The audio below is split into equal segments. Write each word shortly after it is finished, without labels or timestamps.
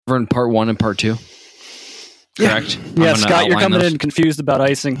covering part 1 and part 2. Correct? Yeah, Scott, you're coming in confused about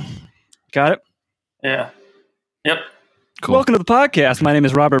icing. Got it? Yeah. Yep. Cool. Welcome to the podcast. My name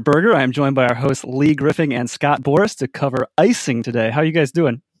is Robert Berger. I am joined by our hosts Lee Griffin and Scott Boris to cover icing today. How are you guys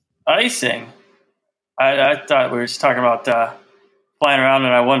doing? Icing? I thought we were just talking about flying around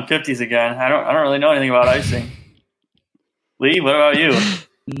in our 150s again. I don't really know anything about icing. Lee, what about you?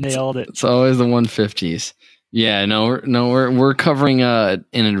 Nailed it. It's always the 150s. Yeah, we're covering an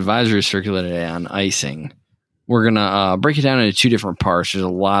advisory circular today on icing. We're gonna break it down into 2 different parts. There's a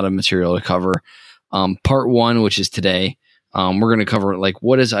lot of material to cover. Part 1, which is today, we're going to cover like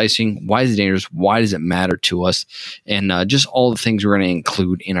what is icing, why is it dangerous, why does it matter to us, and just all the things we're going to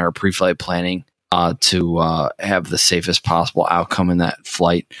include in our pre-flight planning to have the safest possible outcome in that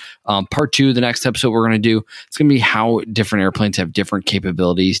flight. Part 2, the next episode we're going to do, it's going to be how different airplanes have different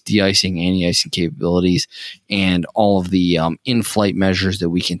capabilities, de-icing, anti-icing capabilities, and all of the in-flight measures that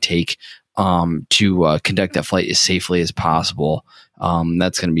we can take to conduct that flight as safely as possible.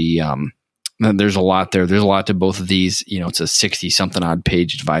 That's going to be... there's a lot there. There's a lot to both of these. It's a 60-something odd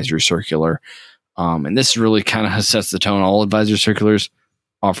page advisory circular. And this really kind of sets the tone. All advisory circulars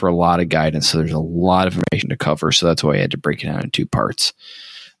offer a lot of guidance. So there's a lot of information to cover. So that's why I had to break it down in 2 parts.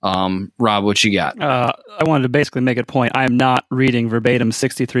 Rob, what you got? I wanted to basically make a point. I am not reading verbatim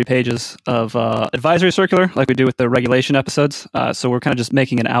 63 pages of advisory circular like we do with the regulation episodes. So we're kind of just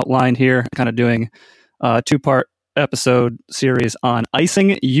making an outline here, kind of doing a 2-part episode series on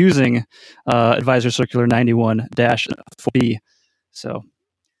icing using Advisory Circular 91-4B. So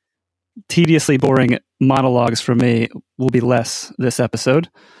tediously boring monologues from me will be less this episode.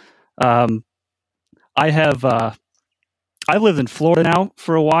 I've lived in Florida now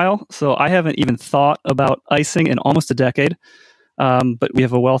for a while, so I haven't even thought about icing in almost a decade. But we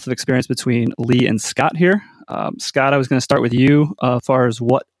have a wealth of experience between Lee and Scott here. Scott, I was going to start with you as far as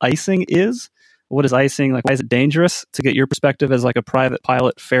what icing is. What is icing? Like, why is it dangerous? To get your perspective as like a private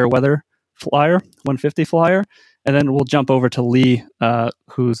pilot, fair weather flyer, 150 flyer. And then we'll jump over to Lee,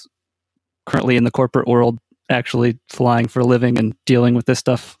 who's currently in the corporate world, actually flying for a living and dealing with this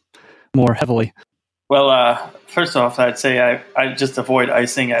stuff more heavily. Well, first off, I'd say I just avoid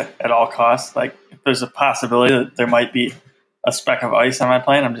icing at all costs. Like, if there's a possibility that there might be a speck of ice on my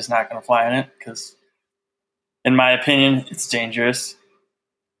plane, I'm just not going to fly in it because, in my opinion, it's dangerous.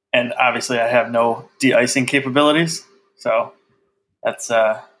 And obviously, I have no de-icing capabilities, so that's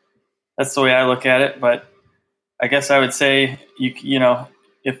the way I look at it. But I guess I would say you know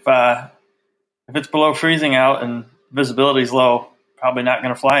if it's below freezing out and visibility is low, probably not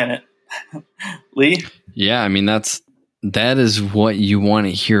going to fly in it. Lee? Yeah, I mean that is what you want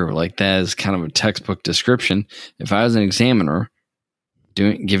to hear. Like, that is kind of a textbook description. If I was an examiner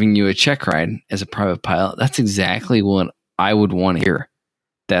giving you a check ride as a private pilot, that's exactly what I would want to hear.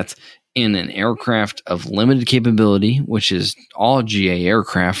 That's in an aircraft of limited capability, which is all GA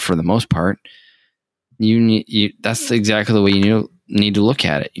aircraft for the most part. That's exactly the way you need to look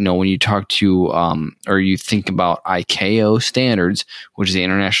at it. When you talk to or you think about ICAO standards, which is the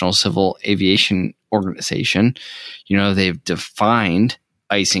International Civil Aviation Organization, they've defined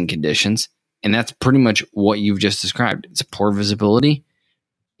icing conditions, and that's pretty much what you've just described. It's poor visibility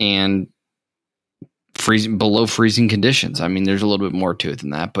and below freezing conditions. I mean, there's a little bit more to it than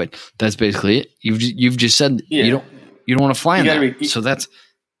that, but that's basically it. You've just said you don't want to fly in that. So that's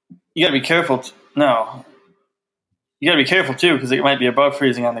you got to be careful. You got to be careful too, because it might be above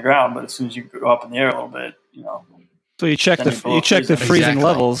freezing on the ground, but as soon as you go up in the air a little bit, So you check the freezing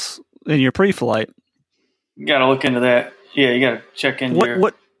levels in your pre-flight. You got to look into that. Yeah, you got to check in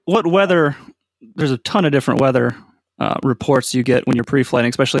what weather. There's a ton of different weather reports you get when you're pre-flighting,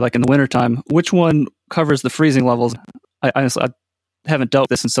 especially like in the wintertime. Which one covers the freezing levels? I honestly haven't dealt with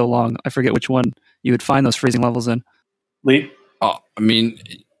this in so long. I forget which one you would find those freezing levels in. Lee?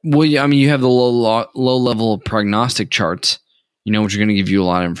 You have the low level prognostic charts, which are going to give you a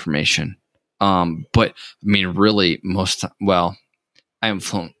lot of information. But really I haven't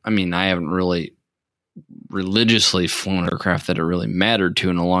flown. I haven't really religiously flown aircraft that it really mattered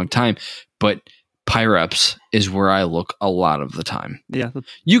to in a long time, but PIREPS is where I look a lot of the time. Yeah.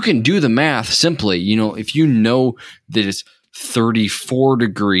 You can do the math simply, if you know that it's 34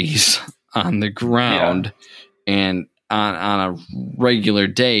 degrees on the ground and on a regular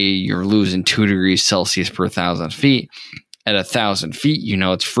day, you're losing 2 degrees Celsius per 1,000 feet. At 1,000 feet,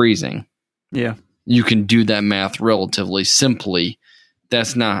 it's freezing. Yeah. You can do that math relatively simply.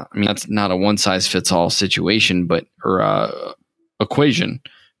 That's not a one size fits all situation, or equation.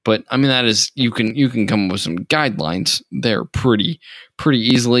 But that is, you can come up with some guidelines there pretty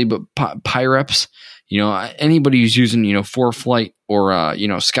easily. But PIREPS, Anybody who's using, ForeFlight or,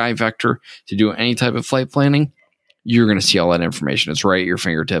 SkyVector to do any type of flight planning, you're going to see all that information. It's right at your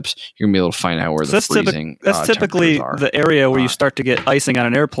fingertips. You're going to be able to find out where the freezing that's typically temperatures are. The area where you start to get icing on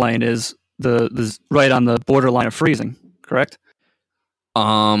an airplane is the right on the borderline of freezing, correct?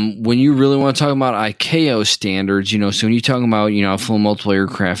 When you really want to talk about ICAO standards, so when you're talking about, I've flown multiple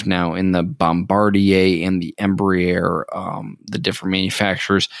aircraft now in the Bombardier and the Embraer, the different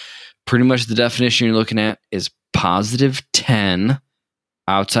manufacturers, pretty much the definition you're looking at is positive 10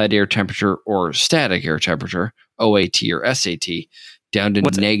 outside air temperature or static air temperature, OAT or SAT, down to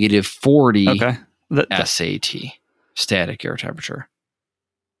negative 40 SAT, static air temperature.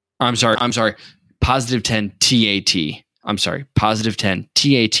 I'm sorry, positive 10 TAT. I'm sorry, positive 10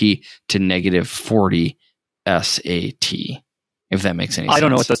 TAT to negative 40 SAT, if that makes any sense. I don't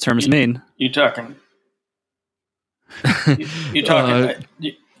know what those terms mean. You're talking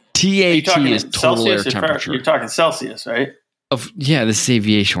TAT is total air temperature. You're talking Celsius, right? This is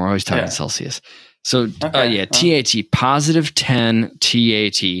aviation. We're always talking Celsius. So, TAT, positive 10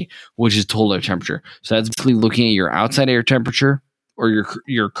 TAT, which is total air temperature. So that's basically looking at your outside air temperature or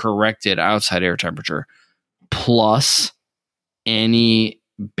your corrected outside air temperature plus any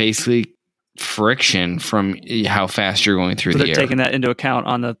basically friction from how fast you're going through the air. Taking that into account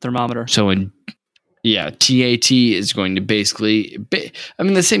on the thermometer. So TAT is going to basically,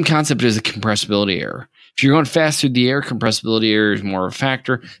 the same concept as the compressibility error. If you're going fast through the air, compressibility error is more of a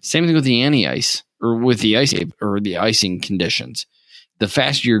factor. Same thing with the anti-ice or with the ice or the icing conditions. The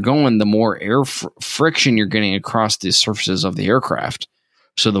faster you're going, the more air friction you're getting across the surfaces of the aircraft.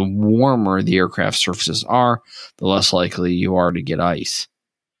 So the warmer the aircraft surfaces are, the less likely you are to get ice.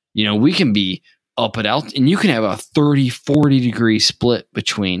 We can be up at altitude, and you can have a 30, 40 degree split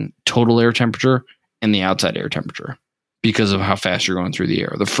between total air temperature and the outside air temperature because of how fast you're going through the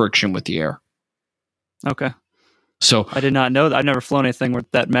air, the friction with the air. Okay. So I did not know that. I've never flown anything where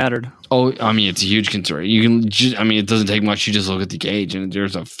that mattered. Oh, it's a huge concern. You can it doesn't take much. You just look at the gauge and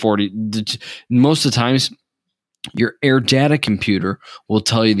there's a 40. Most of the times, your air data computer will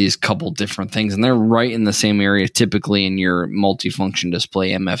tell you these couple different things, and they're right in the same area, typically in your multifunction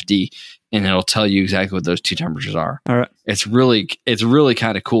display MFD, and it'll tell you exactly what those two temperatures are. All right. It's really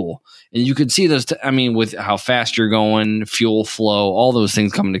kind of cool. And you can see those, with how fast you're going, fuel flow, all those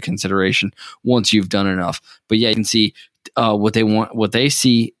things come into consideration once you've done enough. But yeah, you can see what they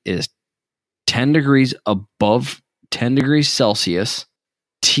see is 10 degrees above 10 degrees Celsius,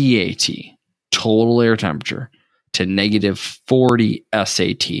 TAT, total air temperature, to negative 40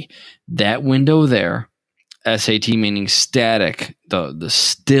 SAT. That window there, SAT meaning static, the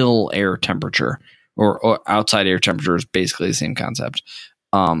still air temperature or outside air temperature is basically the same concept.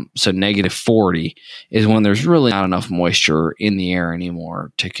 So negative 40 is when there's really not enough moisture in the air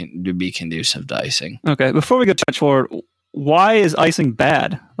anymore to be conducive to icing. Okay, before we go too much forward, why is icing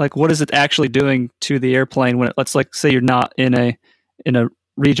bad? Like, what is it actually doing to the airplane when let's say you're not in a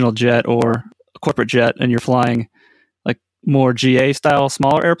regional jet or a corporate jet and you're flying like more GA style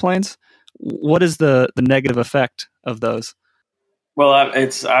smaller airplanes? What is the negative effect of those? Well,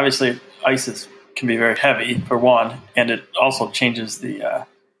 it's obviously ice can be very heavy for one, and it also changes the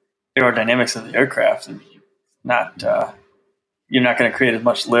aerodynamics of the aircraft. And you're not going to create as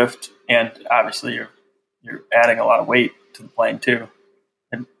much lift, and obviously you're adding a lot of weight to the plane too.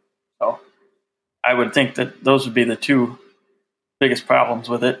 And so I would think that those would be the two biggest problems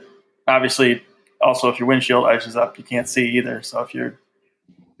with it. Obviously, also if your windshield ices up, you can't see either. So if you're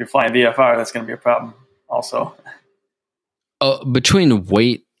flying VFR, that's going to be a problem also. Between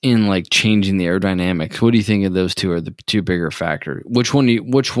weight and like changing the aerodynamics, what do you think of those two are the two bigger factors? What do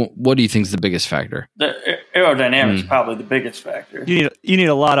you think is the biggest factor? The aerodynamics is probably the biggest factor. You need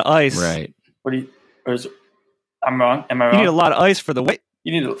a lot of ice. Right. I'm wrong. Am I wrong? You need a lot of ice for the weight.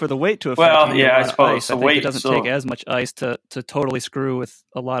 For the weight to affect. Well, yeah, I suppose. I think it doesn't take as much ice to totally screw with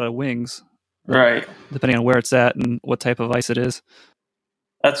a lot of wings. Right. Depending on where it's at and what type of ice it is.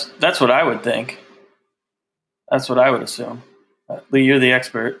 That's what I would think. That's what I would assume. Lee, you're the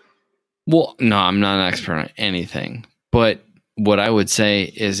expert. Well, no, I'm not an expert on anything. But what I would say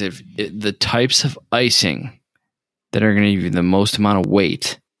is the types of icing that are going to give you the most amount of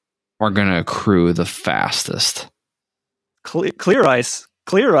weight are going to accrue the fastest. Clear ice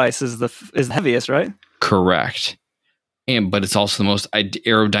is the heaviest, right? Correct. But it's also the most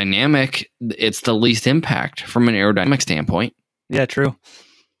aerodynamic. It's the least impact from an aerodynamic standpoint. Yeah, true.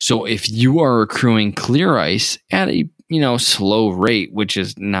 So if you are accruing clear ice at a slow rate, which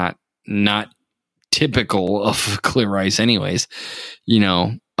is not typical of clear ice anyways, it's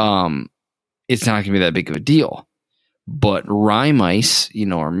not going to be that big of a deal. But rime ice,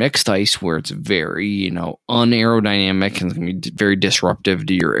 or mixed ice, where it's very, unaerodynamic and going to be very disruptive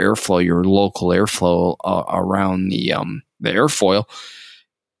to your airflow, your local airflow around the airfoil.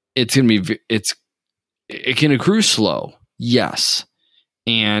 It's going to be, it can accrue slow, yes,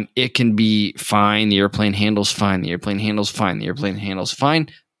 and it can be fine. The airplane handles fine. The airplane handles fine. The airplane handles fine,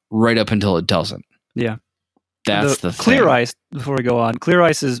 right up until it doesn't. Yeah, that's the clear thing. ice. Before we go on, clear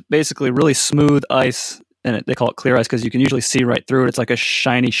ice is basically really smooth ice. And they call it clear ice because you can usually see right through it. It's like a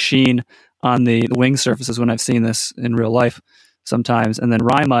shiny sheen on the wing surfaces when I've seen this in real life sometimes. And then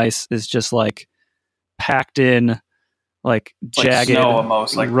rime ice is just like packed in, like jagged. Like snow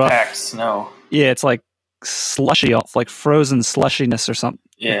almost, like rough. Packed snow. Yeah, it's like slushy, like frozen slushiness or something.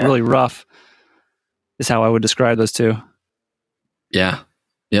 Yeah. Like really rough is how I would describe those two. Yeah.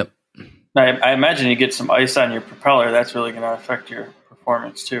 Yep. I imagine you get some ice on your propeller. That's really going to affect your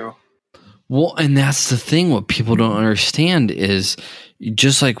performance too. Well, and that's the thing. What people don't understand is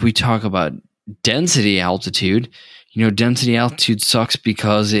just like we talk about density altitude, density altitude sucks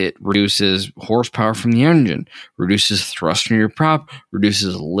because it reduces horsepower from the engine, reduces thrust from your prop,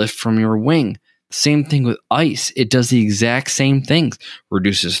 reduces lift from your wing. Same thing with ice. It does the exact same things.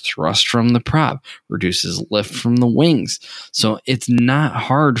 Reduces thrust from the prop, reduces lift from the wings. So it's not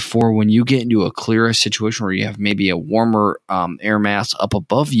hard for when you get into a clear situation where you have maybe a warmer air mass up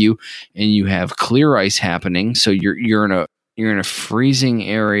above you and you have clear ice happening. So you're in a freezing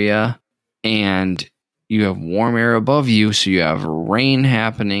area and you have warm air above you. So you have rain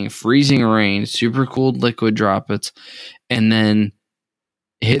happening, freezing rain, super cooled liquid droplets, and then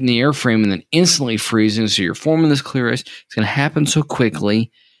hitting the airframe and then instantly freezing. So you're forming this clear ice. It's going to happen so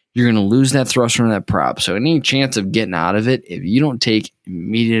quickly. You're going to lose that thrust from that prop. So any chance of getting out of it, if you don't take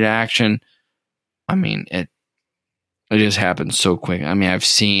immediate action, it just happens so quick. I've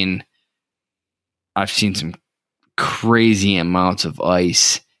seen some crazy amounts of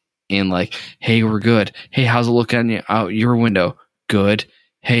ice and like, hey, we're good. Hey, how's it looking out your window? Good.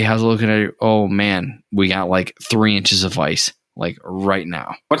 Hey, how's it looking at your, oh man, we got like 3 inches of ice. Like right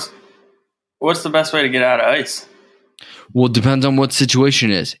now. What's the best way to get out of ice? Well, it depends on what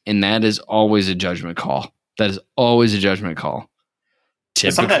situation is, and that is always a judgment call. Typically,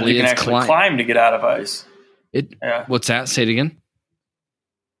 sometimes you can actually climb to get out of ice. What's that? Say it again.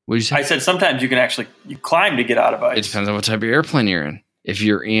 What did you say? I said sometimes you can actually climb to get out of ice. It depends on what type of airplane you're in. If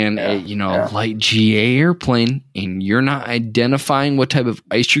you're in a light GA airplane and you're not identifying what type of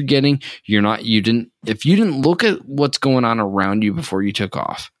ice you're getting, if you didn't look at what's going on around you before you took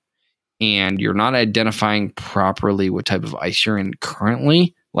off, and you're not identifying properly what type of ice you're in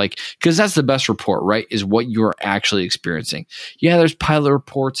currently, because that's the best report, right? Is what you're actually experiencing. Yeah, there's pilot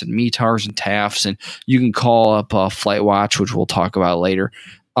reports and METARs and TAFs, and you can call up Flight Watch, which we'll talk about later.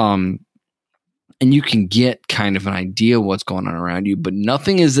 And you can get kind of an idea of what's going on around you, but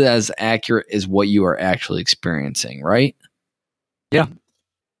nothing is as accurate as what you are actually experiencing, right? Yeah.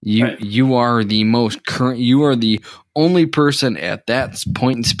 You are the most current, you are the only person at that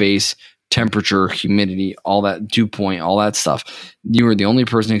point in space, temperature, humidity, all that dew point, all that stuff. You are the only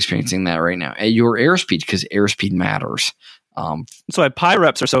person experiencing that right now at your airspeed, because airspeed matters. That's why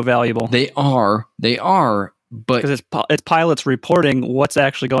PIREPs are so valuable. They are, but because it's pilots reporting what's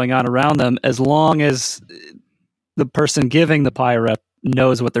actually going on around them, as long as the person giving the PIREP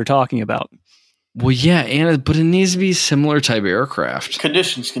knows what they're talking about. Well, yeah, but it needs to be similar type of aircraft.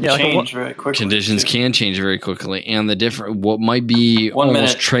 Conditions can change very quickly. Conditions can change very quickly, and what might be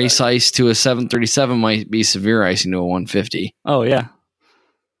almost trace ice to a 737 might be severe icing to a 150. Oh yeah.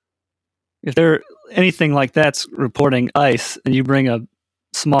 If there anything like that's reporting ice, and you bring a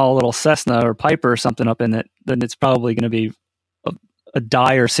small little Cessna or Piper or something up in it, then it's probably going to be a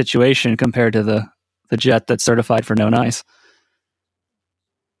dire situation compared to the jet that's certified for known ice.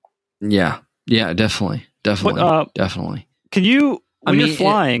 Yeah, definitely. Can you, when you're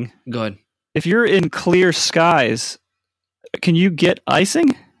flying, go ahead. If you're in clear skies, can you get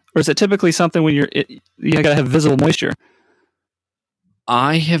icing, or is it typically something when you got to have visible moisture?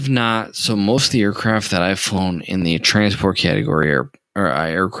 I have not. So most of the aircraft that I've flown in the transport category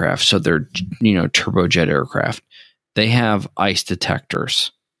aircraft, so they're turbojet aircraft, they have ice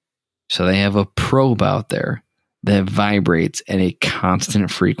detectors. So they have a probe out there that vibrates at a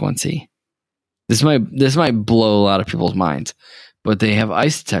constant frequency. This might blow a lot of people's minds, but they have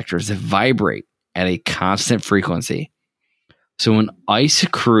ice detectors that vibrate at a constant frequency. So when ice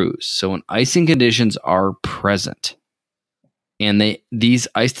accrues, when icing conditions are present, and these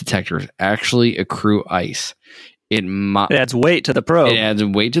ice detectors actually accrue ice, it adds weight to the probe. It adds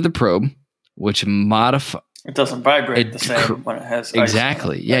weight to the probe, which modifies. It doesn't vibrate the same when it has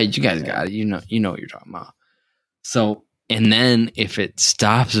exactly. Ice. Yeah, you guys got it. You know what you're talking about. So, and then if it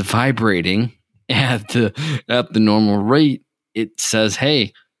stops vibrating at the normal rate, it says,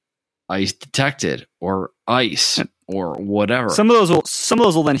 "Hey, ice detected," or ice, or whatever. Some of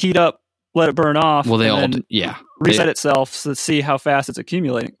those will then heat up, let it burn off. Well, they all, then reset itself to see how fast it's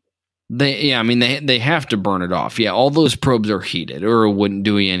accumulating. They have to burn it off. Yeah, all those probes are heated, or it wouldn't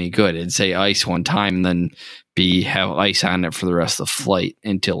do you any good. It'd say ice one time, and then have ice on it for the rest of the flight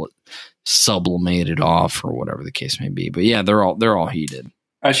until it sublimated off, or whatever the case may be. But yeah, they're all heated.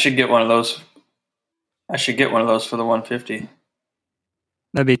 I should get one of those. I should get one of those for the 150.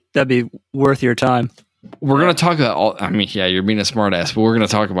 That'd be worth your time. We're gonna talk about all. I mean, yeah, you're being a smart ass, but we're gonna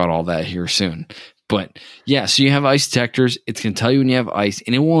talk about all that here soon. But yeah, so you have ice detectors. It's going to tell you when you have ice,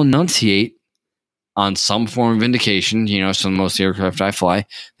 and it will enunciate on some form of indication. So most of the aircraft I fly,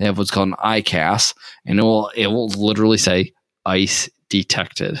 they have what's called an ICAS, and it will literally say ice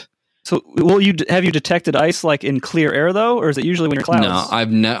detected. So have you detected ice like in clear air though, or is it usually when you're clouds?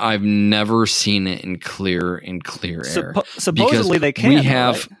 No, I've never seen it in clear air. Supposedly they can. We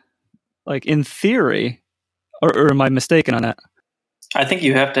have, right? Like in theory, or am I mistaken on that? I think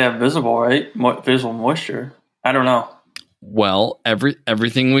you have to have visible, right? Visible moisture. I don't know. Well,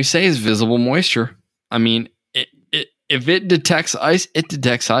 everything we say is visible moisture. I mean, if it detects ice, it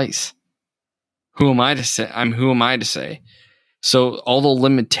detects ice. Who am I to say? So all the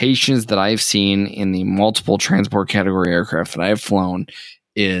limitations that I've seen in the multiple transport category aircraft that I have flown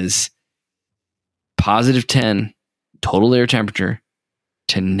is positive 10 total air temperature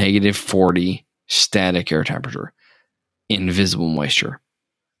to negative 40 static air temperature. Invisible moisture.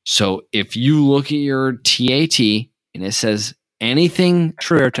 So if you look at your TAT and it says anything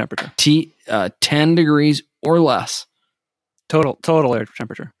true air temperature, 10 degrees or less, total air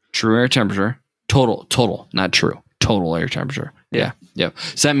temperature, true air temperature, total, not true, total air temperature. Yeah.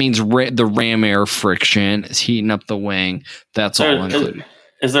 So that means the ram air friction is heating up the wing. That's all included.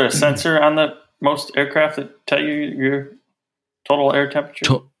 Is there a sensor on the most aircraft that tell you your total air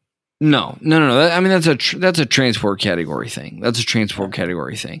temperature? No. That's a transport category thing.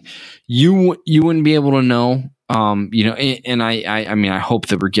 You wouldn't be able to know. And I hope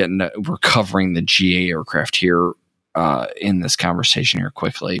that we're covering the GA aircraft here in this conversation here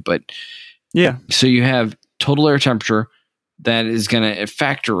quickly. But yeah, so you have total air temperature that is going to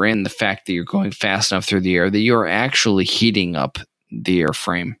factor in the fact that you're going fast enough through the air that you're actually heating up the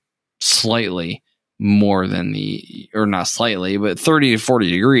airframe slightly more than not slightly, but 30 to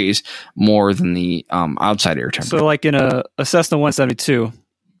 40 degrees more than the outside air temperature. So like in a Cessna 172,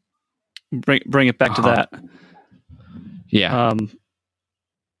 bring it back to that. Yeah.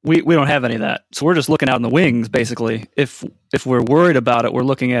 We don't have any of that. So we're just looking out in the wings, basically. If we're worried about it, we're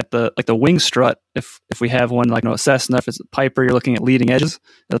looking at the wing strut. If we have one like a Cessna, if it's a Piper, you're looking at leading edges.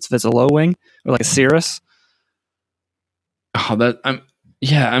 That's if it's a low wing, or like a Cirrus. Oh,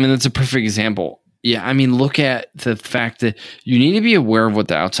 that's a perfect example. Yeah, look at the fact that you need to be aware of what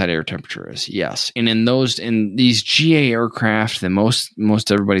the outside air temperature is. Yes, and in these GA aircraft that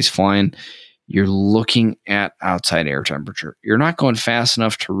most everybody's flying, you're looking at outside air temperature. You're not going fast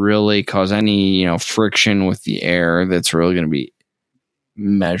enough to really cause any friction with the air that's really going to be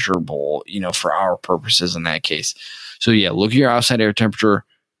measurable, for our purposes in that case. So yeah, look at your outside air temperature.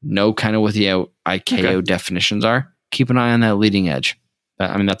 Know kind of what the ICAO definitions are. Keep an eye on that leading edge.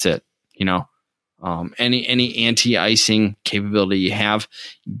 That's it. Any anti-icing capability you have,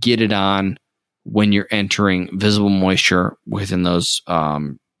 get it on when you're entering visible moisture within those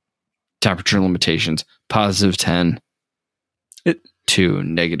temperature limitations, positive 10 to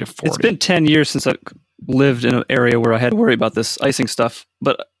negative 40. It's been 10 years since I lived in an area where I had to worry about this icing stuff,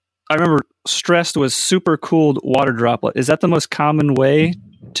 but I remember stressed was super cooled water droplet. Is that the most common way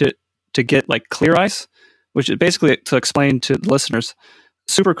to get like clear ice? Which is basically, to explain to the listeners,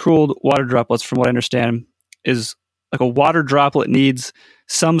 super cooled water droplets, from what I understand, is like a water droplet needs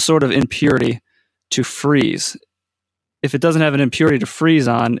some sort of impurity to freeze. If it doesn't have an impurity to freeze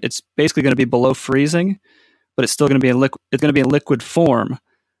on, it's basically going to be below freezing, but it's still going to be it's going to be in liquid form.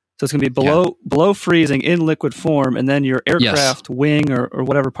 So it's going to be below freezing in liquid form, and then your aircraft wing or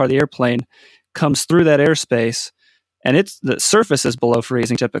whatever part of the airplane comes through that airspace, and the surface is below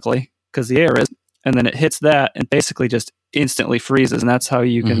freezing typically because the air is, and then it hits that and basically just instantly freezes, and that's how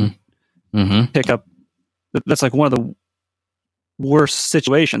you can pick up. That's like one of the worst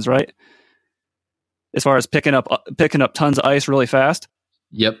situations, right? As far as picking up tons of ice really fast.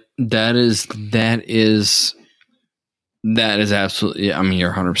 Yep, that is absolutely.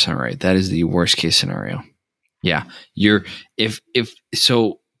 You're 100% right. That is the worst case scenario. Yeah, if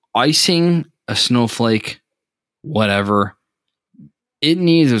icing a snowflake, whatever, it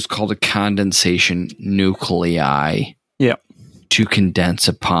needs what's called a condensation nuclei to condense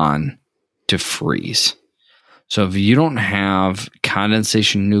upon to freeze. So if you don't have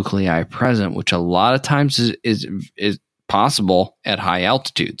condensation nuclei present, which a lot of times is possible at high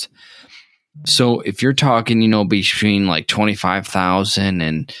altitudes. So if you're talking, between like 25,000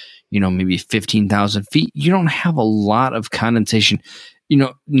 and, maybe 15,000 feet, you don't have a lot of condensation,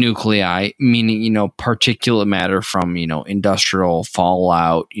 nuclei, meaning, particulate matter from, industrial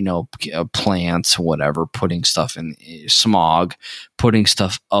fallout, plants, whatever, putting stuff in smog, putting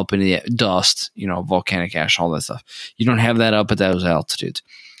stuff up in the dust, volcanic ash, all that stuff. You don't have that up at those altitudes.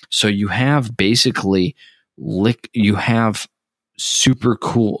 So you have basically you have super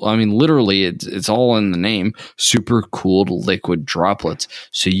cool. I mean, literally, it's all in the name. Super cooled liquid droplets.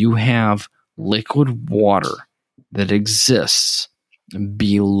 So you have liquid water that exists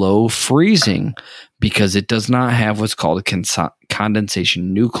below freezing because it does not have what's called a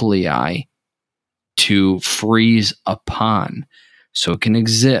condensation nuclei to freeze upon. So it can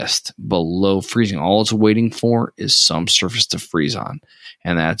exist below freezing. All it's waiting for is some surface to freeze on.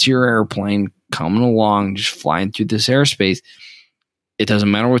 And that's your airplane coming along, just flying through this airspace. It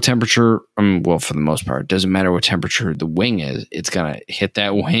doesn't matter what temperature, for the most part, it doesn't matter what temperature the wing is. It's going to hit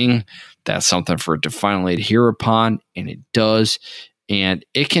that wing. That's something for it to finally adhere upon, and it does. And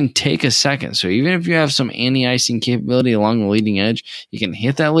it can take a second. So even if you have some anti-icing capability along the leading edge, you can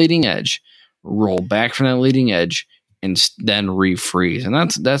hit that leading edge, roll back from that leading edge, and then refreeze. And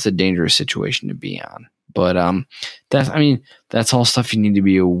that's a dangerous situation to be on. But that's all stuff you need to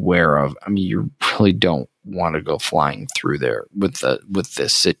be aware of. I mean, you really don't want to go flying through there with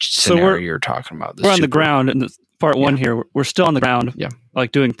this scenario you're talking about. We're on the ground in part one here. We're still on the ground,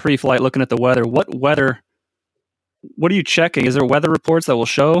 like doing pre-flight, looking at the weather. What are you checking? Is there weather reports that will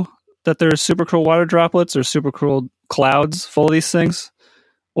show that there's super cool water droplets or super cool clouds full of these things?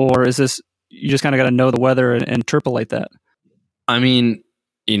 Or is this, you just kind of got to know the weather and interpolate that? I mean,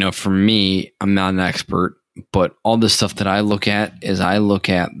 for me, I'm not an expert, but all the stuff that I look at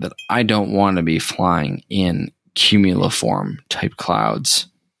that I don't want to be flying in cumuliform type clouds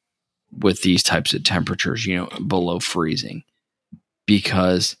with these types of temperatures, below freezing,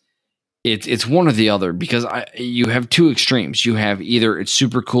 because it's one or the other. Because you have two extremes. You have either it's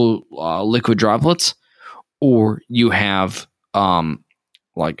super cool liquid droplets, or you have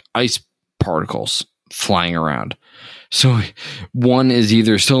like ice particles flying around. So one is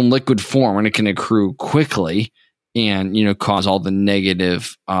either still in liquid form and it can accrue quickly and, cause all the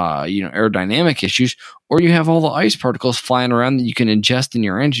negative, aerodynamic issues, or you have all the ice particles flying around that you can ingest in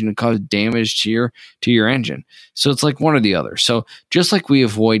your engine and cause damage to your engine. So it's like one or the other. So just like we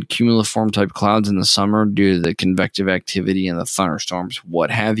avoid cumuliform type clouds in the summer due to the convective activity and the thunderstorms,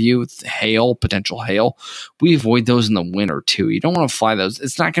 what have you, hail, potential hail, we avoid those in the winter too. You don't want to fly those.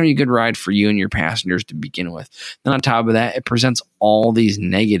 It's not going to be a good ride for you and your passengers to begin with. Then on top of that, it presents all these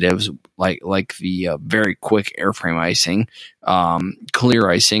negatives like the very quick airframe icing, clear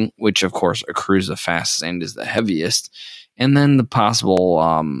icing, which of course accrues the fastest and is the heaviest, and then the possible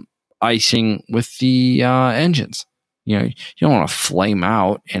icing with the engines. You don't want to flame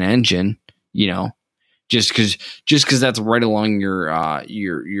out an engine, just because that's right along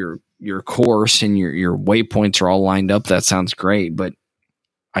your course and your waypoints are all lined up. That sounds great, but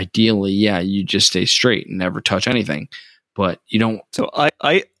ideally, you just stay straight and never touch anything. But you don't. So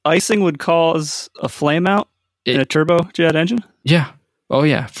icing would cause a flame out in a turbojet engine? Yeah. Oh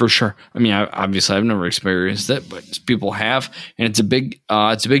yeah, for sure. I mean, obviously I've never experienced it, but people have, and it's a big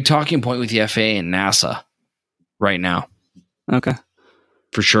talking point with the FAA and NASA right now. Okay.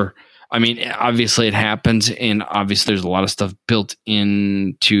 For sure. I mean, obviously it happens, and obviously there's a lot of stuff built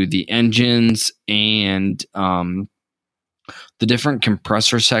into the engines and the different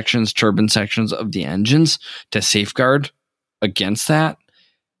compressor sections, turbine sections of the engines to safeguard against that.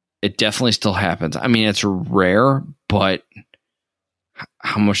 It definitely still happens. I mean, it's rare, but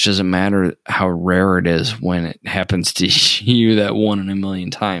how much does it matter how rare it is when it happens to you that 1 in a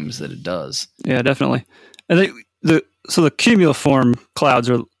million times that it does? Yeah, definitely. I think the cumuliform clouds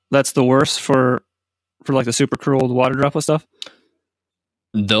that's the worst for like the super cooled water droplet stuff.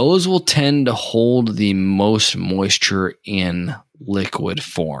 Those will tend to hold the most moisture in liquid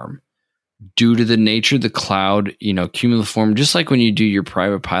form due to the nature of the cloud. Cumuliform, just like when you do your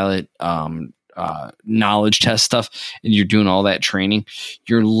private pilot knowledge test stuff and you're doing all that training,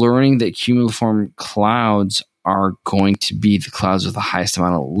 you're learning that cumuliform clouds are going to be the clouds with the highest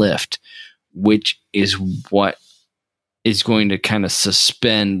amount of lift, which is what is going to kind of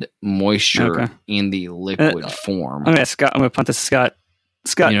suspend moisture in the liquid form. I'm going to punt this to Scott.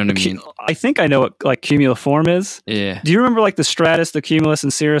 Scott, You know what I mean? I think I know what like cumuliform is. Yeah. Do you remember like the stratus, the cumulus,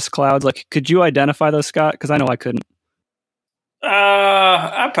 and cirrus clouds? Like, could you identify those, Scott? Because I know I couldn't.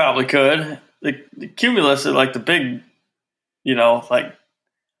 I probably could. The cumulus are like the big, like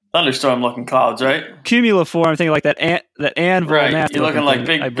thunderstorm looking clouds, right? Cumuliform, I'm thinking like that anvil. Right. You're looking like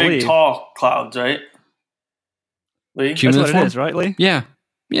big tall clouds, right? Lee? That's what it is, right, Lee? Yeah.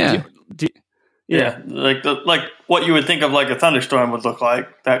 Yeah. Yeah, like what you would think of like a thunderstorm would look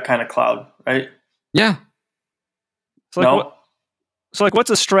like, that kind of cloud, right? Yeah. So what's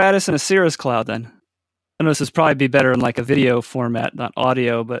a stratus and a cirrus cloud then? I know this would probably be better in like a video format, not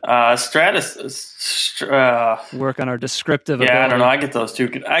audio, but stratus is work on our descriptive. Yeah, ability. I don't know. I get those two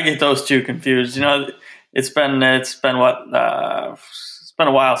confused. It's been what it's been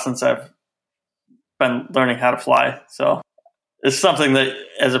a while since I've been learning how to fly, so. It's something that,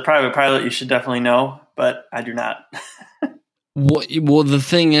 as a private pilot, you should definitely know, but I do not. Well, the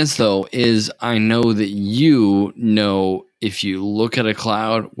thing is, though, is I know that you know if you look at a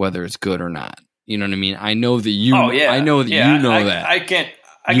cloud whether it's good or not. You know what I mean? I know that you. Oh yeah, I know that you know that. I get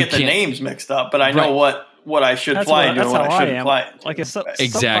the names mixed up, but I know what I should fly into and what I shouldn't fly into. Like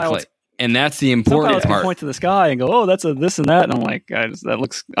exactly. And that's the important part. Point to the sky and go, "Oh, that's a this and that," and I'm like,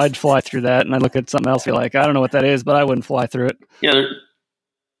 I'd fly through that, and I look at something else, and be like, "I don't know what that is, but I wouldn't fly through it." Yeah,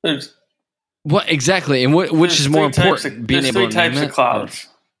 there's what exactly, and which is more important? There's three types of clouds.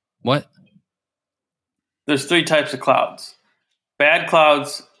 What? There's three types of clouds: bad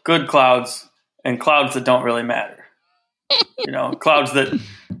clouds, good clouds, and clouds that don't really matter. Clouds that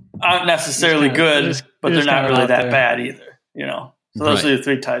aren't necessarily good, but they're not really that bad either. So those are the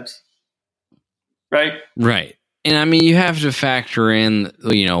three types. Right? Right. And I mean, you have to factor in,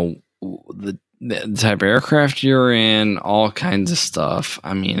 the type of aircraft you're in, all kinds of stuff.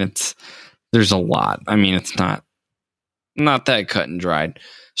 I mean, there's a lot. I mean, it's not that cut and dried.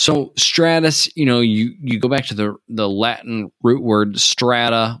 So stratus, you go back to the Latin root word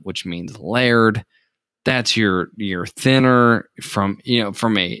strata, which means layered. That's your thinner from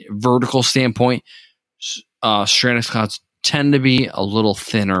a vertical standpoint. Stratus clouds tend to be a little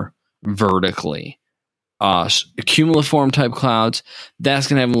thinner vertically. Cumuliform type clouds, that's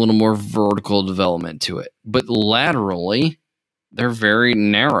going to have a little more vertical development to it. But laterally, they're very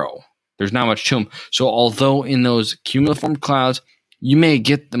narrow. There's not much to them. So although in those cumuliform clouds, you may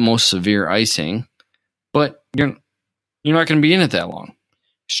get the most severe icing, but you're not going to be in it that long.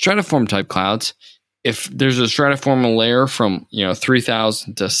 Stratiform type clouds, if there's a stratiform layer from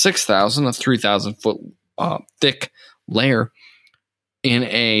 3,000 to 6,000, a 3,000 foot thick layer, in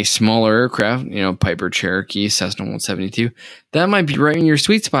a smaller aircraft, Piper Cherokee, Cessna 172, that might be right in your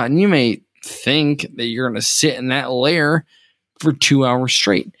sweet spot. And you may think that you're going to sit in that layer for 2 hours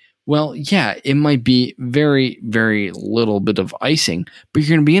straight. Well, yeah, it might be very, very little bit of icing, but you're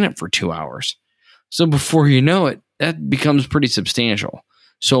going to be in it for 2 hours. So before you know it, that becomes pretty substantial.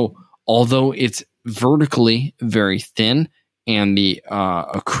 So although it's vertically very thin and the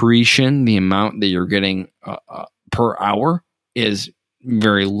accretion, the amount that you're getting per hour is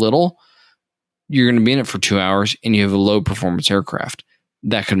very little, you're going to be in it for 2 hours and you have a low performance aircraft.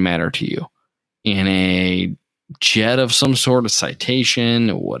 That could matter to you. In a jet of some sort of Citation,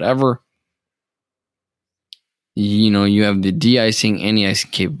 whatever, you have the de-icing, anti-icing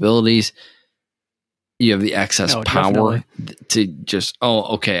capabilities. You have the excess power to just,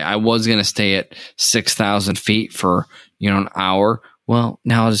 I was going to stay at 6,000 feet for, an hour. Well,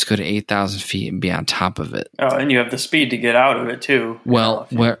 now I'll just go to 8,000 feet and be on top of it. Oh, and you have the speed to get out of it too. Well,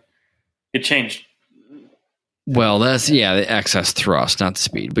 it changed. Well, that's the excess thrust, not the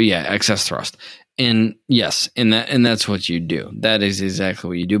speed, but excess thrust. And yes, and that's what you do. That is exactly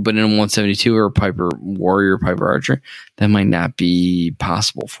what you do. But in a 172 or a Piper Warrior, Piper Archer, that might not be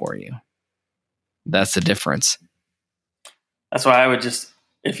possible for you. That's the difference. That's why I would just,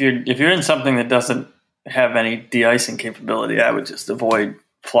 if you're in something that doesn't have any de-icing capability, I would just avoid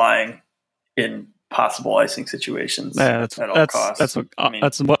flying in possible icing situations at all costs.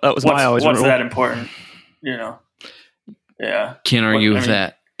 That was my always. What's that important? Yeah. Can't argue with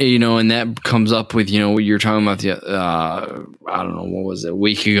that. And that comes up with, you're talking about I don't know, what was it, a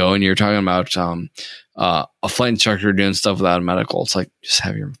week ago, and you're talking about a flight instructor doing stuff without a medical. It's like, just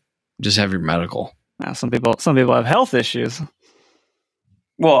have your medical. Now, some people have health issues.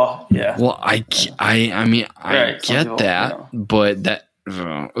 Well, yeah. Well, I mean, I get that, but that,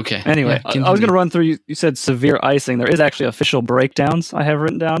 okay. Anyway, I was going to run through, you said severe icing. There is actually official breakdowns I have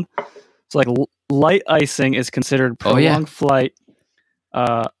written down. So like light icing is considered prolonged flight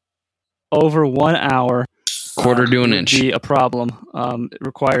over 1 hour quarter to an would inch. be a problem. It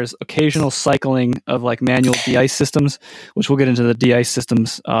requires occasional cycling of like manual de-ice systems, which we'll get into the de-ice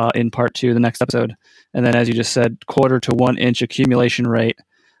systems in part 2, the next episode. And then, as you just said, quarter to 1 inch accumulation rate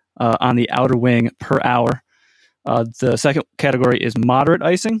on the outer wing per hour. The second category is moderate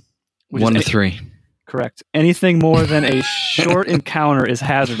icing. 1 to 3. Correct. Anything more than a short encounter is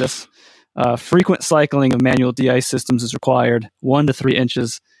hazardous. Frequent cycling of manual de-ice systems is required. 1 to 3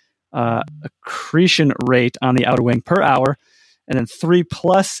 inches accretion rate on the outer wing per hour, and then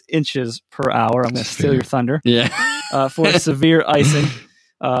 3+ inches per hour. I'm going to steal your thunder. Yeah. For severe icing,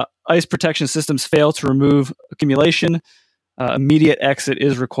 ice protection systems fail to remove accumulation. Immediate exit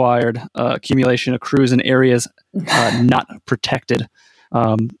is required. Accumulation accrues in areas not protected.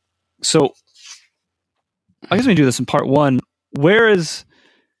 So I guess we do this in part 1. Where is,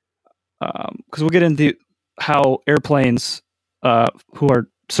 because we'll get into how airplanes who are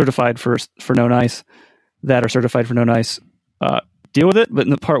certified for known ice, deal with it. But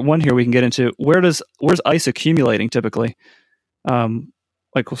in the part 1 here, we can get into where's ice accumulating typically.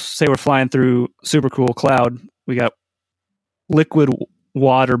 Like we'll say we're flying through super cool cloud, we got liquid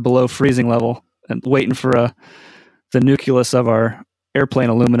water below freezing level and waiting for the nucleus of our airplane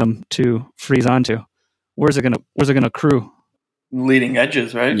aluminum to freeze onto. Where's it gonna accrue? Leading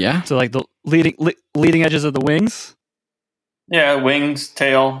edges, right? Yeah. So like the leading edges of the wings. Yeah, wings,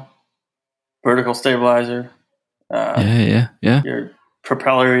 tail, vertical stabilizer. Yeah. Your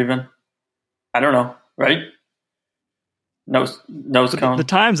propeller, even. I don't know, right? Nose cone. The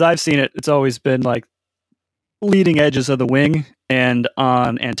times I've seen it, it's always been like leading edges of the wing and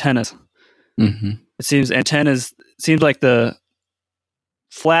on antennas. Mm-hmm. It seems like the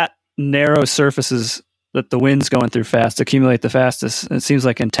flat, narrow surfaces that the wind's going through fast accumulate the fastest. And it seems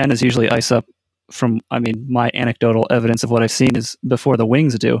like antennas usually ice up my anecdotal evidence of what I've seen is before the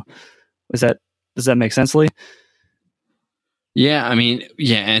wings do. Does that make sense, Lee? Yeah,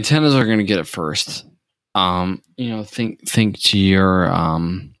 antennas are going to get it first. Think to your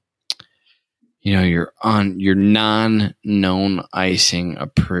you're on your non-known icing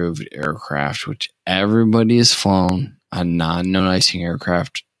approved aircraft, which everybody has flown a non-known icing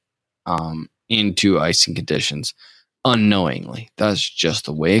aircraft into icing conditions unknowingly. That's just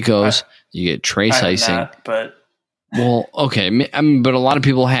the way it goes. You get trace icing. Well, okay. But a lot of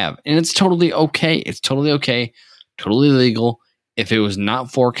people have, and it's totally okay. It's totally okay. Totally legal. If it was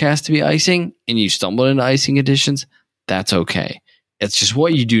not forecast to be icing and you stumbled into icing conditions, that's okay. It's just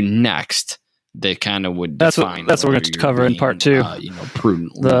what you do next that kind of would define. That's what we're going to cover in part 2.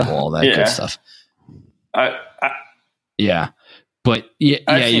 Prudent, legal, all that good stuff. Yeah. But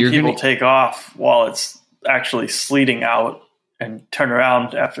I've seen people take off while it's actually sleeting out and turn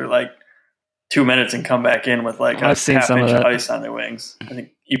around after like 2 minutes and come back in with like a half-inch of ice on their wings. I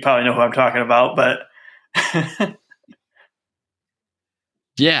think you probably know who I'm talking about, but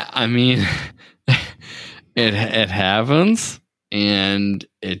yeah, it happens, and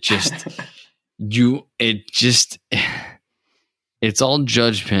it's all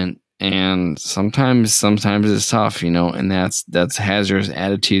judgment. And sometimes it's tough, and that's hazardous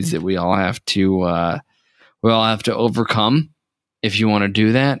attitudes that we all have to overcome if you want to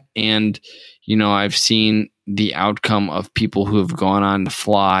do that. And, I've seen the outcome of people who have gone on to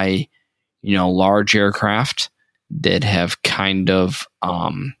fly, large aircraft that have kind of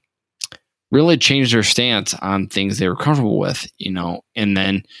really changed their stance on things they were comfortable with, and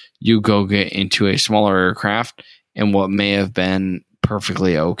then you go get into a smaller aircraft and what may have been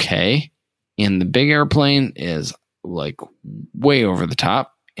perfectly okay in the big airplane is like way over the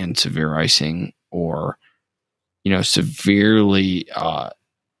top in severe icing or severely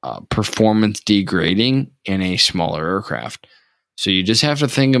performance degrading in a smaller aircraft. So you just have to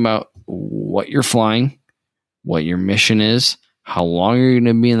think about what you're flying, what your mission is, how long you're going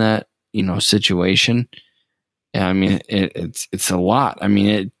to be in that situation. And it's a lot.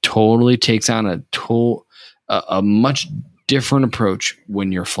 It totally takes on a much different approach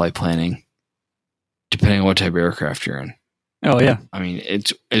when you're flight planning, depending on what type of aircraft you're in. Oh yeah.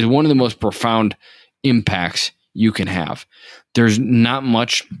 It's one of the most profound impacts you can have. There's not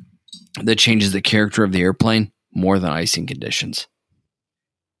much that changes the character of the airplane more than icing conditions.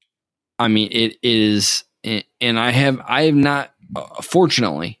 It is, and I have not,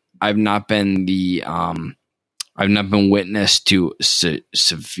 fortunately, I've not been witness to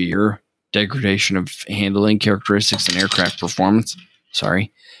severe degradation of handling characteristics and aircraft performance.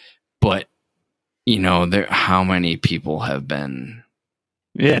 Sorry. But, how many people have been.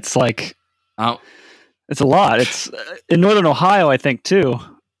 Yeah, it's like, it's a lot. It's in Northern Ohio, I think, too.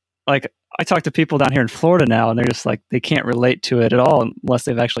 Like, I talk to people down here in Florida now, and they're just like, they can't relate to it at all unless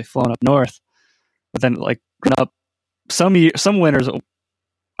they've actually flown up north. But then, like, up some winters,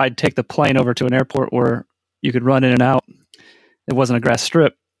 I'd take the plane over to an airport where you could run in and out. It wasn't a grass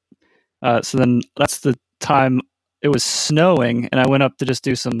strip. So then that's the time it was snowing, and I went up to just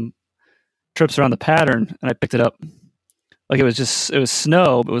do some trips around the pattern, and I picked it up. Like it was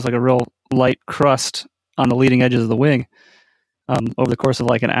snow, but it was like a real light crust on the leading edges of the wing. Over the course of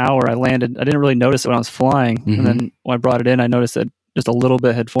like an hour, I landed. I didn't really notice it when I was flying, and then when I brought it in, I noticed that just a little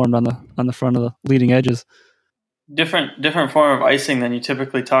bit had formed on the front of the leading edges. Different form of icing than you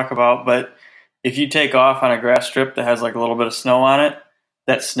typically talk about, but if you take off on a grass strip that has like a little bit of snow on it,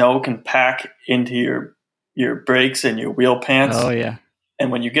 that snow can pack into your brakes and your wheel pants. Oh yeah.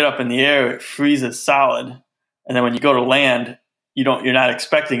 And when you get up in the air, it freezes solid. And then when you go to land, you're not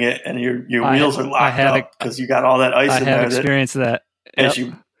expecting it, and your wheels are locked up because you got all that ice in there. I have experienced that.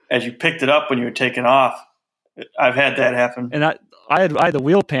 Yep. As you picked it up when you were taking off, I've had that happen. And I had the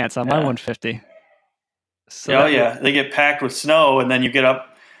wheel pants on my 150. So they get packed with snow, and then you get up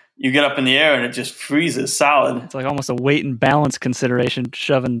in the air, and it just freezes solid. It's like almost a weight and balance consideration,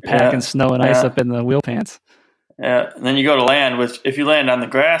 packing snow and ice up in the wheel pants. Yeah, and then you go to land, which if you land on the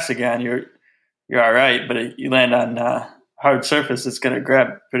grass again, you're all right. But if you land on hard surface, it's going to grab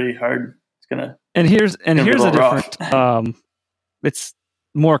pretty hard. It's going to. And here's a different. It's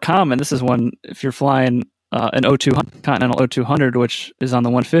more common. This is one if you're flying an Continental O200, which is on the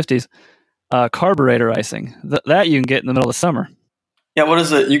 150s. Carburetor icing that you can get in the middle of the summer. Yeah, what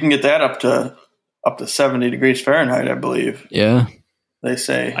is it? You can get that up to 70 degrees Fahrenheit, I believe. Yeah, they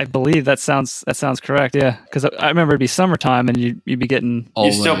say. I believe that sounds correct. Yeah, because I remember it'd be summertime and you'd be getting.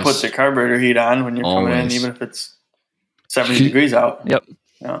 You still put the carburetor heat on when you're coming in, even if it's 70 degrees out. Yep.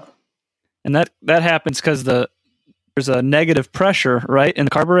 Yeah. And that happens because there's a negative pressure right in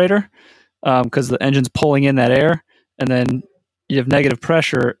the carburetor because the engine's pulling in that air, and then you have negative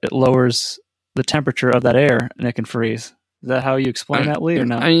pressure. It lowers the temperature of that air, and it can freeze. Is that how you explain that, Lee, or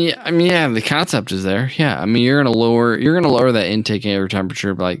not? I mean, yeah, the concept is there. Yeah, I mean, you're gonna lower that intake air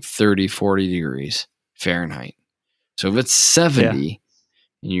temperature by like 30, 40 degrees Fahrenheit. So if it's 70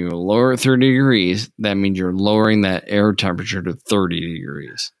 and you lower it 30 degrees, that means you're lowering that air temperature to 30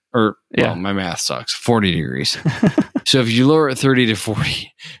 degrees. Or well, my math sucks. 40 degrees. So if you lower it 30 to 40,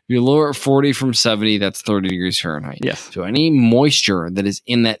 if you lower it 40 from 70, that's 30 degrees Fahrenheit. Yes. So any moisture that is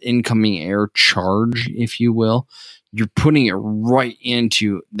in that incoming air charge, if you will, you're putting it right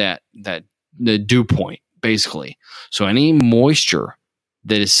into the dew point, basically. So any moisture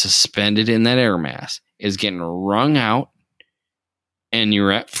that is suspended in that air mass is getting wrung out, and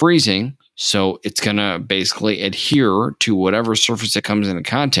you're at freezing. So it's going to basically adhere to whatever surface it comes into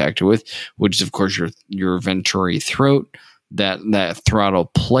contact with, which is, of course, your venturi throat, that throttle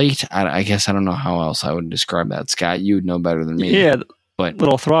plate. I guess I don't know how else I would describe that. Scott, you would know better than me. Yeah, but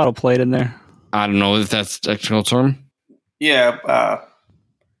little throttle plate in there. I don't know if that's a technical term. Yeah.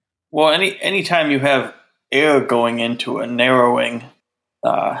 Well, anytime you have air going into a narrowing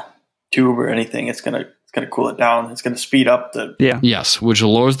tube or anything, it's gonna cool it down. It's gonna speed up the Yes, which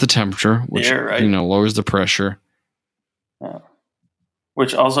lowers the temperature, which air, right? Lowers the pressure.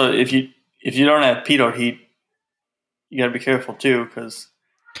 Which also, if you don't have pitot heat, you got to be careful too, because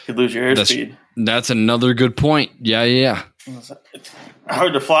you could lose your airspeed. That's another good point. Yeah. It's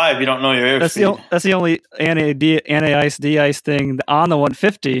hard to fly if you don't know your airspeed. That's the only anti-ice, de-ice thing on the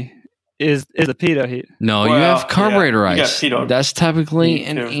 150 is the pitot heat. No, you have carburetor ice. You got that's typically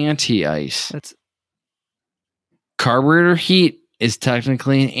an anti-ice. Carburetor heat is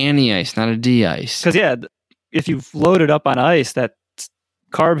technically an anti-ice, not a de-ice. Because if you've loaded up on ice, that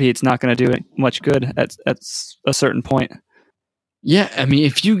carb heat's not going to do much good at a certain point. Yeah, I mean,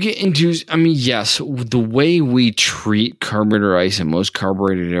 if you get into, yes, the way we treat carburetor ice in most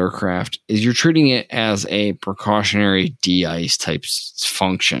carbureted aircraft is you're treating it as a precautionary de-ice type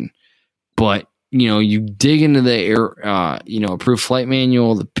function. But, you dig into the air, approved flight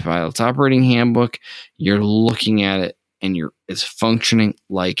manual, the pilot's operating handbook, you're looking at it and it's functioning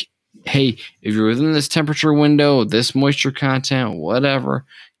like, hey, if you're within this temperature window, this moisture content, whatever,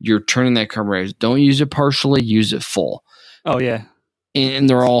 you're turning that carburetor. Don't use it partially, use it full. Oh, yeah. And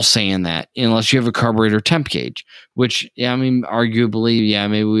they're all saying that, unless you have a carburetor temp gauge, which, arguably,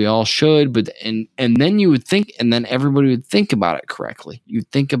 maybe we all should, but and then you would think, and then everybody would think about it correctly.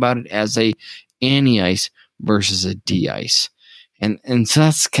 You'd think about it as a anti-ice versus a de-ice. And so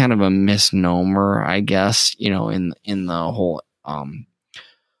that's kind of a misnomer, I guess, in the whole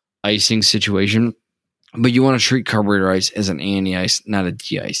icing situation. But you want to treat carburetor ice as an anti-ice, not a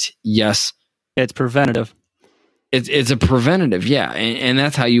de-ice. Yes. It's preventative. It's a preventative, yeah, and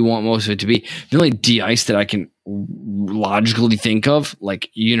that's how you want most of it to be. The only de-ice that I can logically think of, like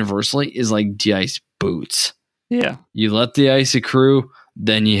universally, is like de-ice boots. Yeah. You let the ice accrue,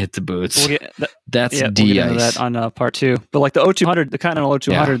 then you hit the boots. That's We'll de-ice. get into that on part 2. But like the O200, the Continental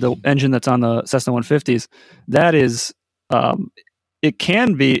O200, the engine that's on the Cessna 150s, that is, it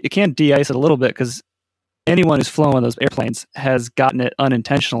can de-ice it a little bit because anyone who's flown one of those airplanes has gotten it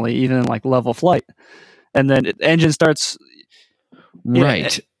unintentionally, even in like level flight. And then the engine starts.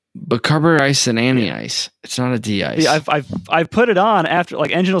 Right. But carburetor ice is an anti-ice. It's not a de-ice. Yeah, I've put it on after,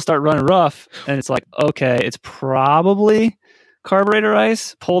 like, engine will start running rough, and it's like, okay, it's probably carburetor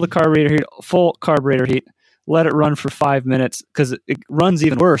ice. Pull the carburetor heat, full carburetor heat, let it run for 5 minutes, because it runs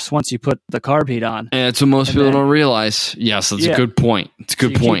even worse once you put the carb heat on. And that's what most people don't realize. Yes, that's a good point. It's a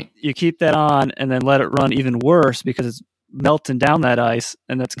good point. You keep that on and then let it run even worse because it's melting down that ice,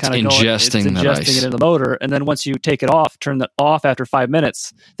 and that's kind of ingesting it in the motor. And then once you take it off, turn that off after 5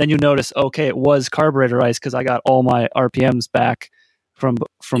 minutes, then you notice, okay, it was carburetor ice because I got all my RPMs back from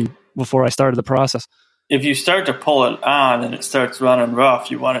before I started the process. If you start to pull it on and it starts running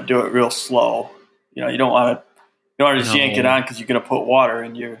rough, you want to do it real slow. You don't want to just yank it on because you're going to put water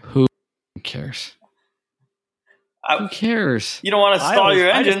in your. Who cares? Who cares? You don't want to stall your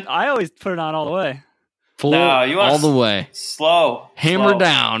engine. I always put it on all the way. No, you want all the way. Slow. Hammer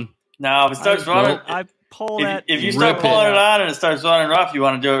down. Now, if it starts running, I pull that. If you start pulling it on and it starts running rough, you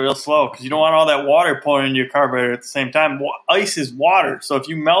want to do it real slow because you don't want all that water pouring into your carburetor at the same time. Ice is water, so if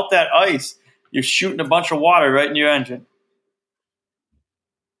you melt that ice, you're shooting a bunch of water right in your engine.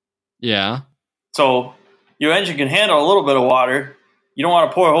 Yeah. So your engine can handle a little bit of water. You don't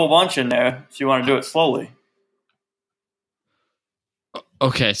want to pour a whole bunch in there, so you want to do it slowly.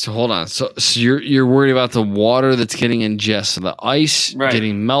 Okay, so hold on. So you're worried about the water that's getting ingested, the ice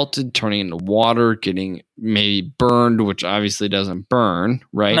getting melted, turning into water, getting maybe burned, which obviously doesn't burn,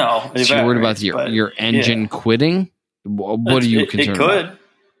 right? No, so you're worried about your engine quitting. What are you concerned about? It could,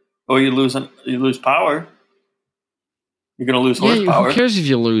 or you lose power. You're going to lose horsepower. Who cares if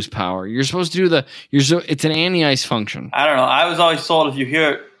you lose power? You're supposed to do it's an anti-ice function. I don't know. I was always told if you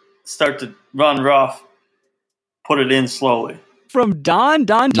hear it start to run rough, put it in slowly. From Don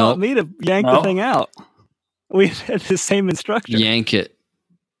taught me to yank the thing out. We had the same instruction. Yank it.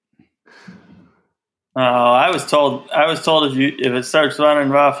 Oh, I was told if it starts running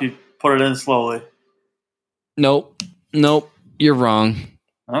rough, you put it in slowly. Nope. You're wrong.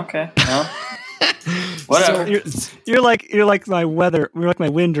 Okay. Well, whatever. So you're like my weather. You're like my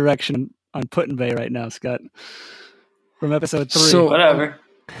wind direction on Put-in-Bay right now, Scott. From episode 3. So whatever.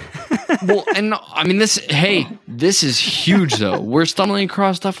 Well, and I mean this is huge though. We're stumbling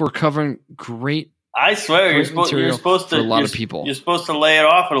across stuff. We're covering great. I swear you're supposed to. For a lot of people, you're supposed to lay it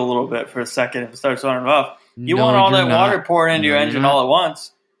off it a little bit for a second if it starts running rough. You want all that water pouring into your engine all at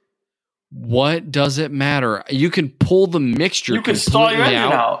once. What does it matter? You can pull the mixture. You can stall your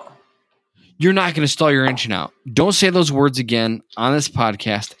engine out. You're not going to stall your engine out. Don't say those words again on this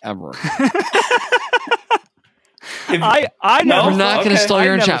podcast ever. I know. We're not going to stall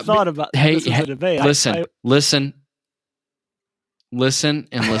your engine out. Thought about this as a debate. Listen,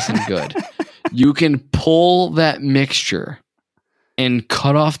 and listen good. You can pull that mixture and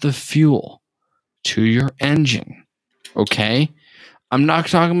cut off the fuel to your engine. Okay? I'm not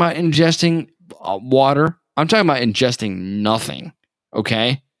talking about ingesting water. I'm talking about ingesting nothing.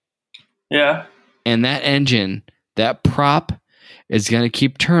 Okay? Yeah. And that engine, that prop is going to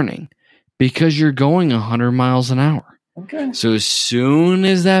keep turning because you're going 100 miles an hour. Okay. So as soon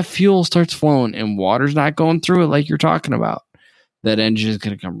as that fuel starts flowing and water's not going through it like you're talking about, that engine is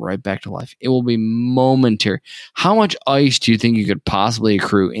going to come right back to life. It will be momentary. How much ice do you think you could possibly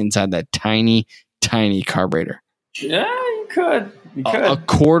accrue inside that tiny, tiny carburetor? Yeah, you could. A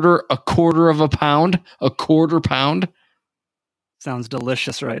quarter of a pound? A quarter pound? Sounds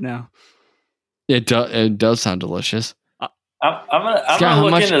delicious right now. It does sound delicious. I'm gonna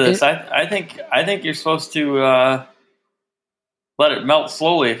look into this. I think you're supposed to let it melt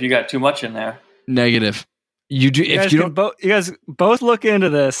slowly if you got too much in there. Negative. You do if you don't. You guys both look into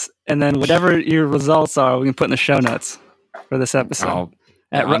this, and then whatever your results are, we can put in the show notes for this episode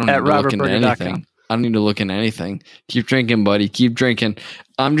at robertberger.com. I don't need to look into anything. Keep drinking, buddy. Keep drinking.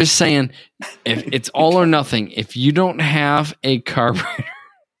 I'm just saying, if it's all or nothing. If you don't have a carburetor.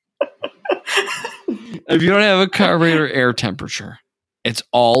 If you don't have a carburetor air temperature, it's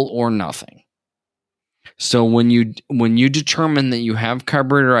all or nothing. So when you determine that you have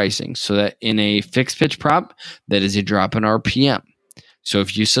carburetor icing, so that in a fixed pitch prop, that is a drop in RPM. So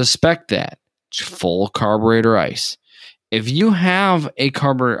if you suspect that, it's full carburetor ice. If you have a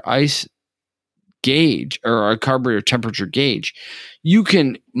carburetor ice gauge or a carburetor temperature gauge, you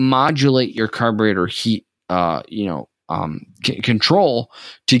can modulate your carburetor heat, control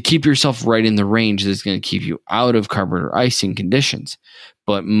to keep yourself right in the range that's going to keep you out of carburetor icing conditions.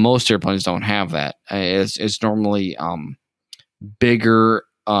 But most airplanes don't have that. It's normally bigger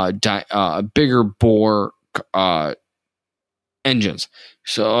bore engines.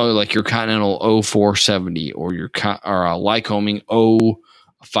 So like your Continental 0470 or your Lycoming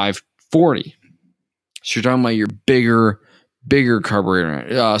 0540. So you're talking about your bigger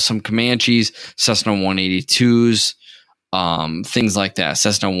carburetor. Some Comanches, Cessna 182s, things like that.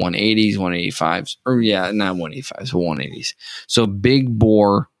 Cessna 180s, 185s, or not 185s, but 180s. So big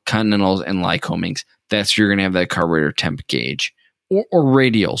bore Continentals and Lycomings. That's where you're gonna have that carburetor temp gauge, or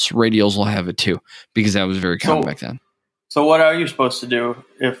radials. Radials will have it too because that was very common back then. So what are you supposed to do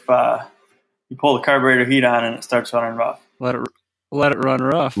if you pull the carburetor heat on and it starts running rough? Let it run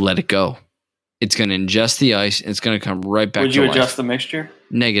rough. Let it go. It's going to ingest the ice, and it's going to come right back to life. Would you adjust the mixture?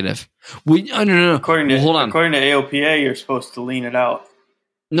 Negative. No. According to hold on. According to AOPA, you're supposed to lean it out.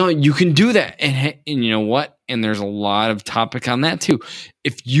 No, you can do that. And you know what? And there's a lot of topic on that too.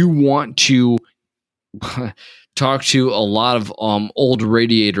 If you want to talk to a lot of old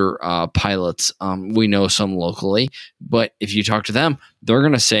radiator pilots, we know some locally, but if you talk to them, they're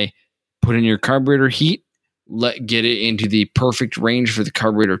going to say, put in your carburetor heat, get it into the perfect range for the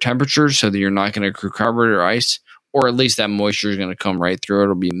carburetor temperature so that you're not going to accrue carburetor ice, or at least that moisture is going to come right through.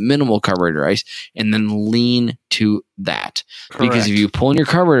 It'll be minimal carburetor ice, and then lean to that. Correct. Because if you pull in your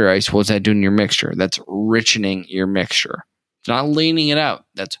carburetor ice, what's that doing in your mixture? That's richening your mixture. It's not leaning it out.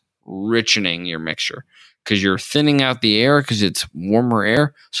 That's richening your mixture because you're thinning out the air because it's warmer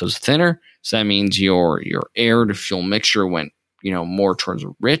air, so it's thinner. So that means your air to fuel mixture went more towards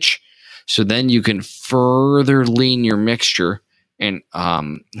rich. So then you can further lean your mixture and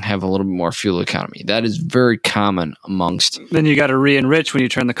have a little bit more fuel economy. That is very common amongst. Then you got to re-enrich when you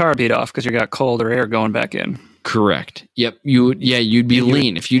turn the carb heat off because you got colder air going back in. Correct. Yep. You'd be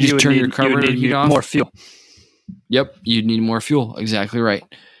lean if you just turn your carburetor heat off. More fuel. Yep. You'd need more fuel. Exactly right.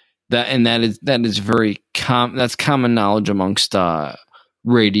 That is very common. That's common knowledge amongst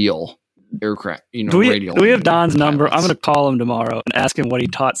radial aircraft. Do we have Don's number? I'm going to call him tomorrow and ask him what he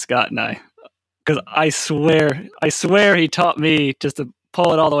taught Scott and I. Because I swear he taught me just to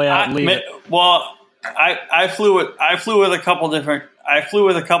pull it all the way out and leave it. Well, I flew with a couple different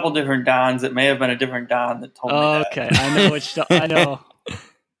Dons. It may have been a different Don that told me that. Okay, I know which. I know.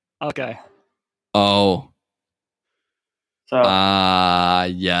 Okay. Oh. So.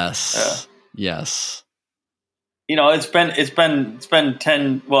 Yes. Yeah. Yes. It's been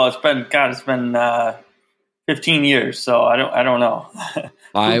 15 years. So I don't know.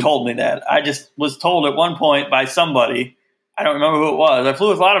 Who told me that? I just was told at one point by somebody. I don't remember who it was. I flew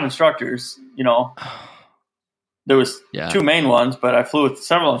with a lot of instructors. There was two main ones, but I flew with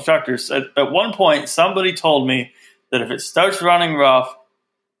several instructors. At one point, somebody told me that if it starts running rough,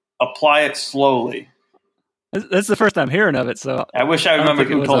 apply it slowly. That's the first time hearing of it. So I wish I remembered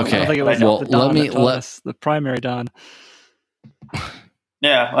who told me. I don't think it was the Don that told us, the primary Don.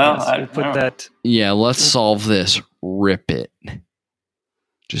 Yeah, well, that. Yeah, let's solve this. Rip it.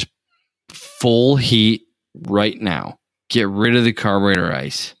 Just full heat right now. Get rid of the carburetor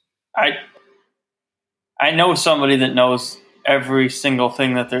ice. I know somebody that knows every single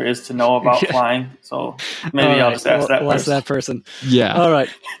thing that there is to know about flying, so maybe I'll just ask that person. Yeah. All right.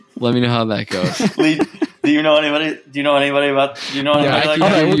 Let me know how that goes. Lee, do you know anybody? I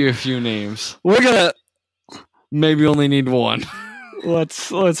can give you a few names. We're gonna maybe only need one. Let's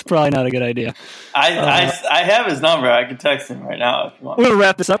probably not a good idea. I have his number. I can text him right now if you want. We're going to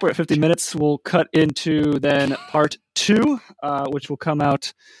wrap this up. We're at 50 minutes. We'll cut into then part 2, which will come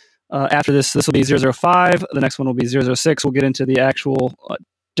out after this. This will be 005. The next one will be 006. We'll get into the actual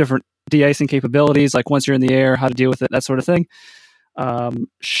different de-icing capabilities, like once you're in the air, how to deal with it, that sort of thing.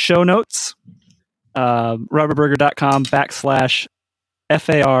 Show notes,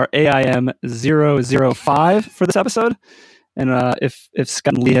 robertberger.com/FARAIM005 for this episode. And if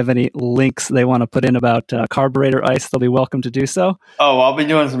Scott and Lee have any links they want to put in about carburetor ice, they'll be welcome to do so. Oh, I'll be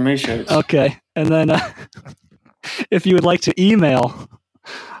doing some research. Okay. And then if you would like to email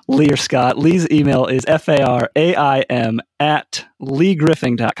Lee or Scott, Lee's email is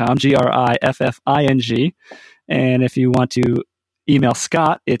FARAIM@LeeGriffing.com, GRIFFING. And if you want to email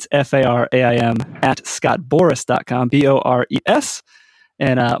Scott, it's FARAIM@ScottBoris.com, BORES.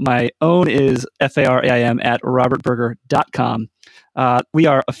 And my own is FARAIM@RobertBerger.com. We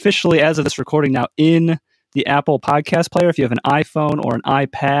are officially, as of this recording now, in the Apple Podcast Player. If you have an iPhone or an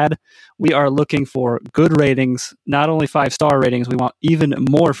iPad, we are looking for good ratings, not only 5-star ratings. We want even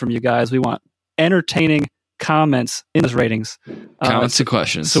more from you guys. We want entertaining comments in those ratings. Comments and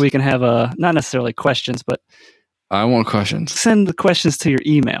questions. So we can have, not necessarily questions, but I want questions. Send the questions to your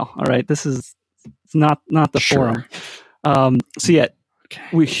email. All right. This is not the Sure. forum. So yeah,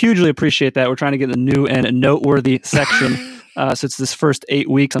 we hugely appreciate that. We're trying to get a new and a noteworthy section. So it's this first 8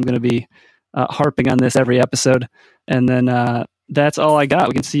 weeks. I'm going to be harping on this every episode. And then that's all I got.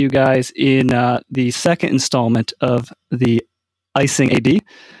 We can see you guys in the second installment of the Icing AD.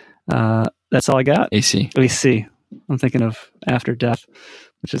 That's all I got. AC. I'm thinking of After Death,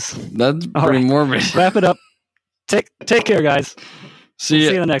 which is That's all pretty right. morbid. Wrap it up. Take care, guys. See See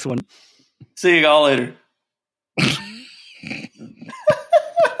ya. you in the next one. See you all later.